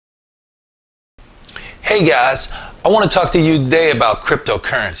Hey guys, I want to talk to you today about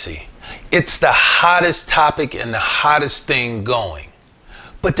cryptocurrency. It's the hottest topic and the hottest thing going.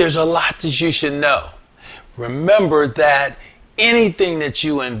 But there's a lot that you should know. Remember that anything that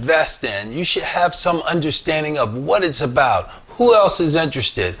you invest in, you should have some understanding of what it's about, who else is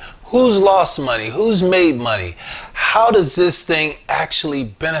interested, who's lost money, who's made money. How does this thing actually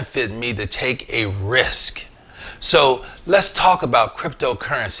benefit me to take a risk? So let's talk about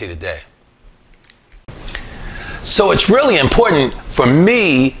cryptocurrency today. So it's really important for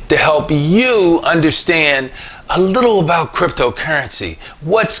me to help you understand a little about cryptocurrency,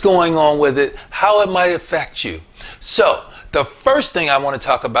 what's going on with it, how it might affect you. So the first thing I want to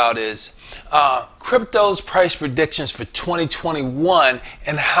talk about is crypto's price predictions for 2021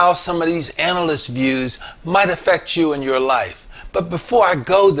 and how some of these analyst views might affect you in your life. But before I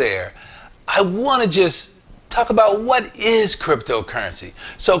go there, I want to just talk about what is cryptocurrency.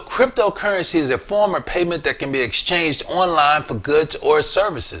 So cryptocurrency is a form of payment that can be exchanged online for goods or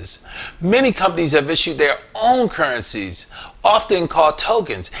services. Many companies have issued their own currencies, often called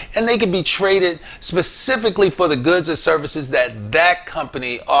tokens, and they can be traded specifically for the goods or services that that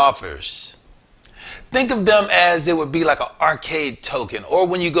company offers. Think of them as it would be like an arcade token, or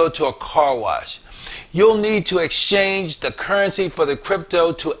when you go to a car wash. You'll need to exchange the currency for the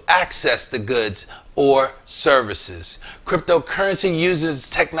crypto to access the goods or services. Cryptocurrency uses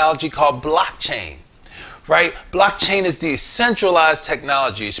technology called blockchain, right? Blockchain is decentralized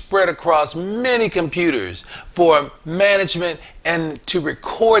technology spread across many computers for management and to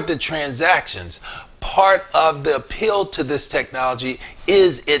record the transactions. Part of the appeal to this technology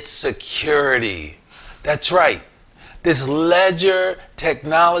is its security. That's right. This ledger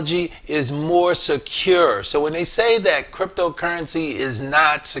technology is more secure. So when they say that cryptocurrency is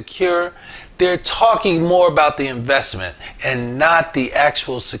not secure, they're talking more about the investment and not the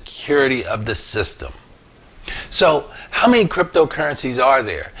actual security of the system. So how many cryptocurrencies are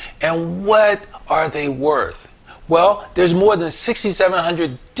there and what are they worth? Well, there's more than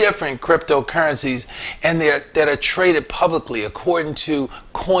 6,700 different cryptocurrencies and that are traded publicly according to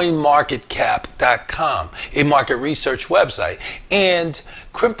coinmarketcap.com, a market research website. And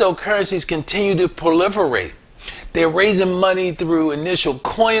cryptocurrencies continue to proliferate. They're raising money through initial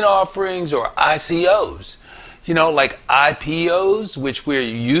coin offerings or ICOs, like IPOs, which we're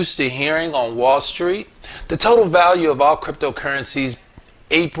used to hearing on Wall Street. The total value of all cryptocurrencies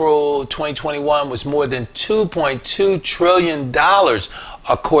April 2021 was more than $2.2 trillion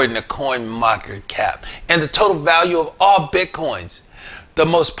according to CoinMarketCap. And the total value of all Bitcoins, the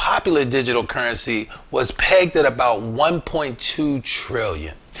most popular digital currency, was pegged at about 1.2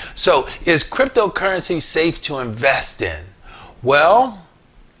 trillion. So is cryptocurrency safe to invest in? Well,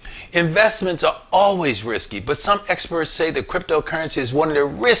 investments are always risky, but some experts say that cryptocurrency is one of the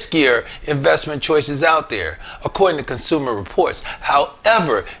riskier investment choices out there, according to Consumer Reports.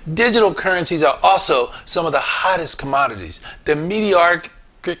 However, digital currencies are also some of the hottest commodities. The meteoric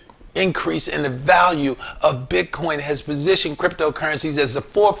increase in the value of Bitcoin has positioned cryptocurrencies as the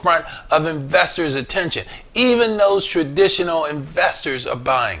forefront of investors' attention. Even those traditional investors are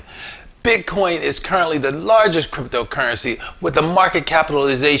buying. Bitcoin is currently the largest cryptocurrency with a market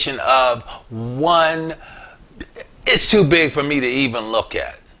capitalization of it's too big for me to even look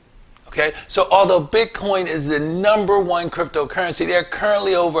at. Okay, so although Bitcoin is the #1 cryptocurrency, there are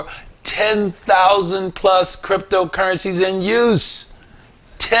currently over 10,000 plus cryptocurrencies in use.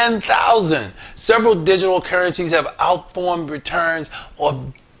 10,000. Several digital currencies have outperformed returns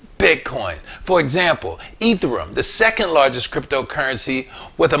of Bitcoin. For example, Ethereum, the second largest cryptocurrency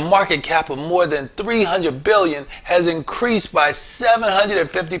with a market cap of more than 300 billion, has increased by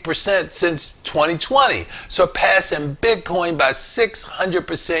 750% since 2020, surpassing Bitcoin by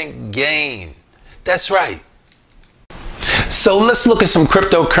 600% gain. That's right. So let's look at some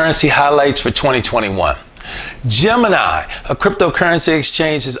cryptocurrency highlights for 2021. Gemini, a cryptocurrency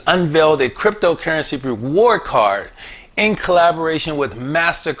exchange, has unveiled a cryptocurrency reward card in collaboration with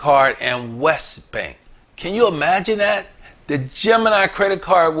MasterCard and Westbank. Can you imagine that? The Gemini credit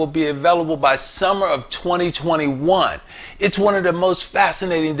card will be available by summer of 2021. It's one of the most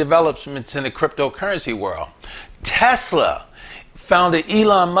fascinating developments in the cryptocurrency world. Tesla founder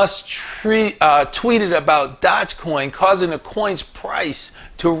Elon Musk tweeted about Dogecoin, causing the coin's price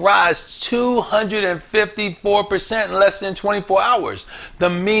to rise 254% in less than 24 hours. The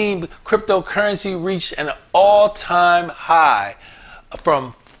meme cryptocurrency reached an all-time high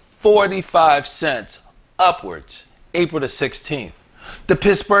from 45 cents upwards, April the 16th. The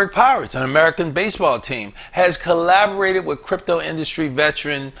Pittsburgh Pirates, an American baseball team, has collaborated with crypto industry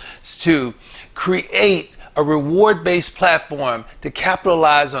veterans to create a reward-based platform to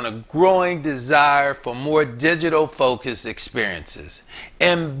capitalize on a growing desire for more digital-focused experiences.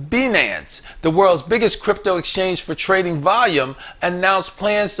 And Binance, the world's biggest crypto exchange for trading volume, announced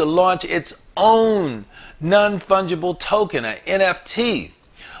plans to launch its own non-fungible token, an NFT.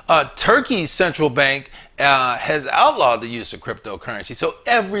 Turkey's central bank has outlawed the use of cryptocurrency, so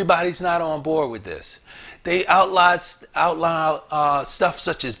everybody's not on board with this. They outlaw stuff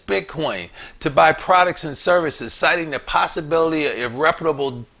such as Bitcoin to buy products and services, citing the possibility of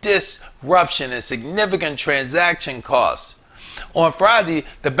irreparable disruption and significant transaction costs. On Friday,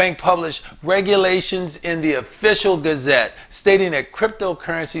 the bank published regulations in the official gazette stating that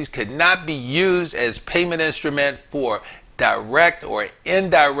cryptocurrencies could not be used as payment instrument for direct or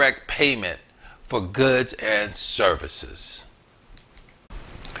indirect payment for goods and services.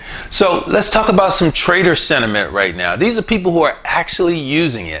 So let's talk about some trader sentiment right now. These are people who are actually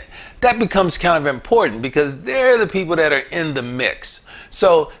using it. That becomes kind of important because they're the people that are in the mix.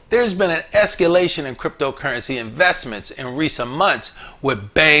 So there's been an escalation in cryptocurrency investments in recent months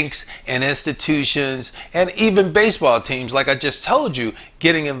with banks and institutions and even baseball teams, like I just told you,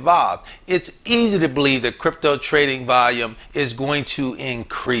 getting involved. It's easy to believe that crypto trading volume is going to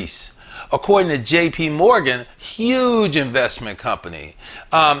increase. According to JP Morgan, huge investment company,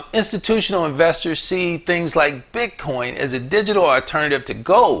 institutional investors see things like Bitcoin as a digital alternative to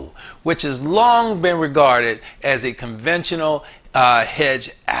gold, which has long been regarded as a conventional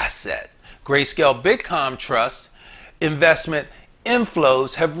hedge asset. Grayscale Bitcoin Trust investment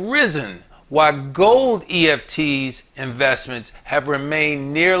inflows have risen, while gold EFTs investments have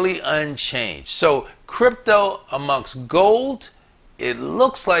remained nearly unchanged. So crypto amongst gold, it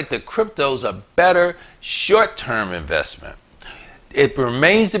looks like the crypto's a better short-term investment. It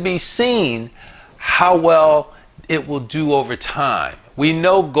remains to be seen how well it will do over time. We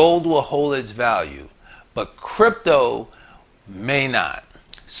know gold will hold its value, but crypto may not.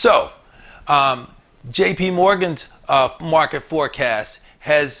 So, JP Morgan's market forecast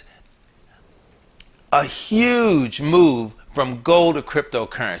has a huge move from gold to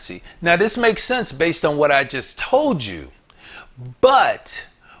cryptocurrency. Now, this makes sense based on what I just told you. But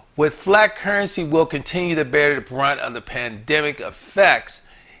with flat currency will continue to bear the brunt of the pandemic effects,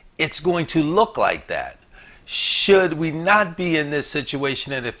 it's going to look like that. Should we not be in this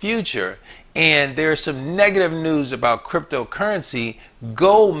situation in the future, and there's some negative news about cryptocurrency,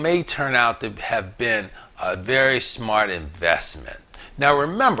 gold may turn out to have been a very smart investment. Now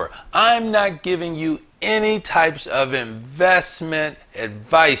remember, I'm not giving you any types of investment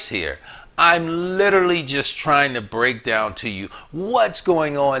advice here. I'm literally just trying to break down to you what's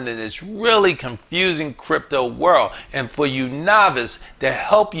going on in this really confusing crypto world, and for you novice to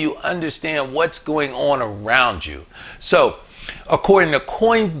help you understand what's going on around you. So, according to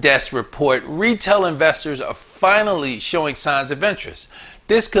CoinDesk report, retail investors are finally showing signs of interest.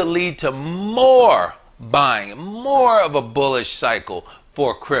 This could lead to more buying, more of a bullish cycle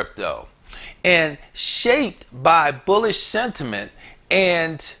for crypto. And shaped by bullish sentiment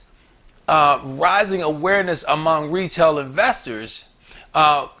and rising awareness among retail investors,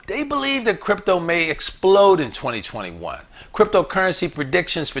 they believe that crypto may explode in 2021. Cryptocurrency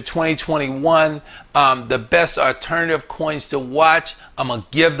predictions for 2021, the best alternative coins to watch, I'm going to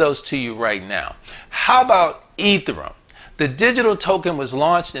give those to you right now. How about Ethereum? The digital token was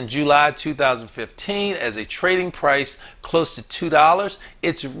launched in July 2015 as a trading price close to $2.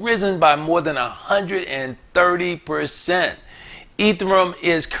 It's risen by more than 130%. Ethereum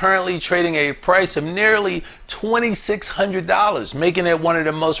is currently trading at a price of nearly $2,600, making it one of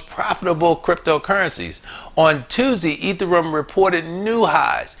the most profitable cryptocurrencies. On Tuesday, Ethereum reported new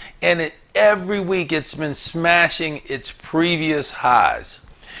highs, and every week it's been smashing its previous highs.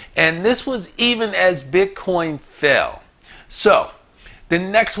 And this was even as Bitcoin fell. So, the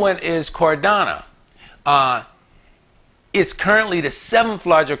next one is Cardano. It's currently the seventh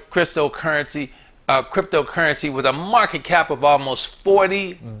largest cryptocurrency with a market cap of almost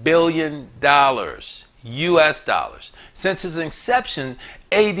 $40 billion US dollars. Since its inception,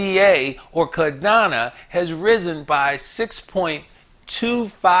 ADA or Cardano has risen by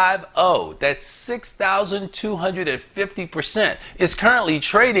 6.250. That's 6,250%. It's currently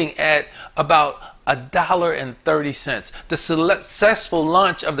trading at about $1.30. The successful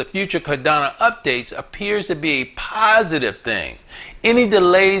launch of the future Cardano updates appears to be a positive thing. Any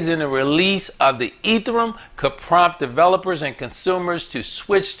delays in the release of the Ethereum could prompt developers and consumers to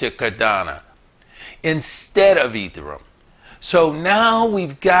switch to Cardano instead of Ethereum. So now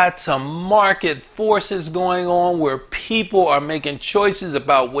we've got some market forces going on where people are making choices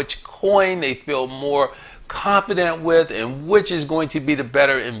about which coin they feel more confident with and which is going to be the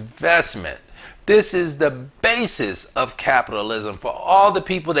better investment. This is the basis of capitalism. For all the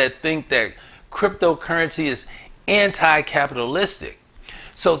people that think that cryptocurrency is anti-capitalistic.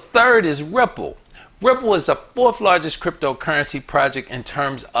 So third is Ripple. Ripple is the fourth largest cryptocurrency project in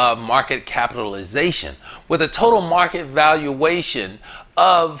terms of market capitalization, with a total market valuation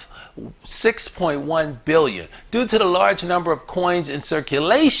of $6.1 billion. Due to the large number of coins in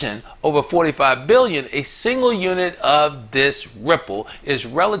circulation, over 45 billion, a single unit of this Ripple is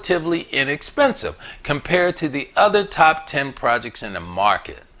relatively inexpensive compared to the other top 10 projects in the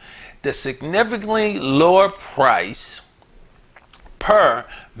market. The significantly lower price per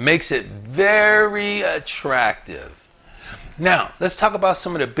makes it very attractive. Now, let's talk about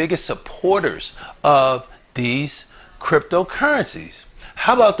some of the biggest supporters of these cryptocurrencies.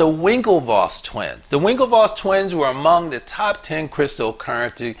 How about the Winklevoss twins? The Winklevoss twins were among the top 10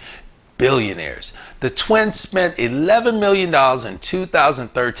 cryptocurrency billionaires. The twins spent $11 million in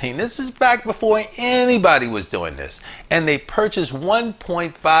 2013. This is back before anybody was doing this. And they purchased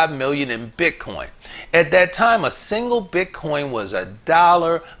 1.5 million in Bitcoin. At that time, a single Bitcoin was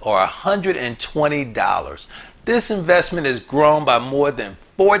 $1 or $120. This investment has grown by more than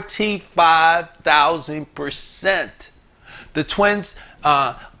 45,000%. The twins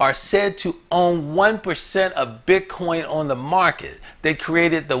are said to own 1% of Bitcoin on the market. They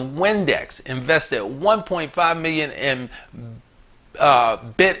created the Windex, invested $1.5 million in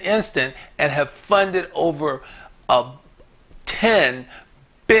BitInstant, and have funded over 10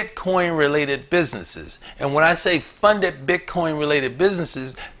 Bitcoin-related businesses. And when I say funded Bitcoin-related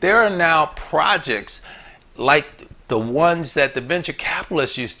businesses, there are now projects like the ones that the venture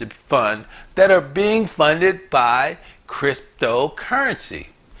capitalists used to fund that are being funded by cryptocurrency.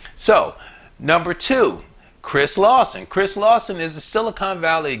 So, number two, Chris Lawson. Chris Lawson is a Silicon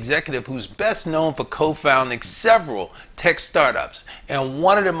Valley executive who's best known for co-founding several tech startups. And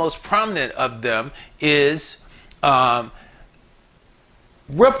one of the most prominent of them is Ripple,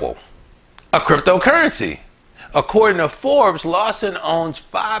 a cryptocurrency. According to Forbes, Lawson owns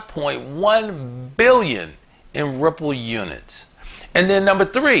 5.1 billion in Ripple units. And then number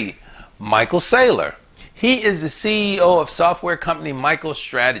three, Michael Saylor. He is the CEO of software company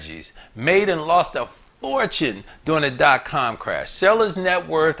MicroStrategies, made and lost a fortune during the dot-com crash. Saylor's net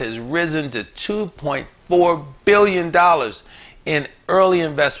worth has risen to $2.4 billion in early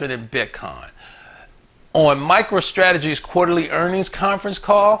investment in Bitcoin. On MicroStrategies' quarterly earnings conference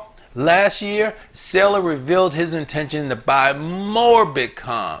call last year, Saylor revealed his intention to buy more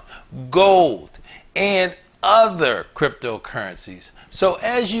Bitcoin, gold, and other cryptocurrencies. So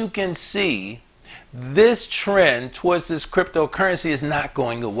as you can see, this trend towards this cryptocurrency is not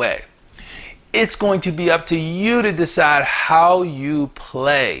going away. It's going to be up to you to decide how you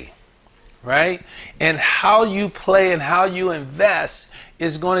play, right? And how you play and how you invest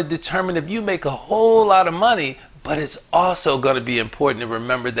is going to determine if you make a whole lot of money, but it's also going to be important to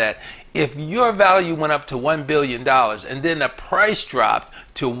remember that if your value went up to $1 billion and then the price dropped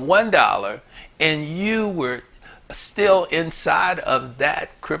to $1 and you were still inside of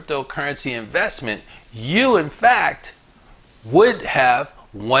that cryptocurrency investment, you in fact would have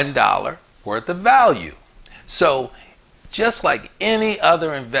 $1 worth of value. So just like any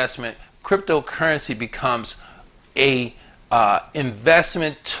other investment, cryptocurrency becomes a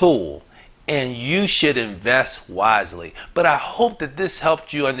investment tool, and you should invest wisely. But I hope that this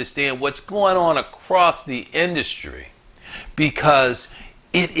helped you understand what's going on across the industry, because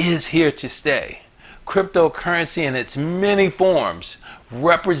it is here to stay. Cryptocurrency in its many forms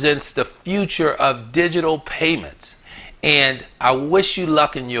represents the future of digital payments, and I wish you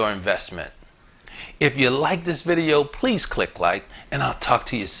luck in your investment. If you like this video, please click like, and I'll talk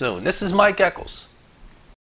to you soon. This is Mike Echols.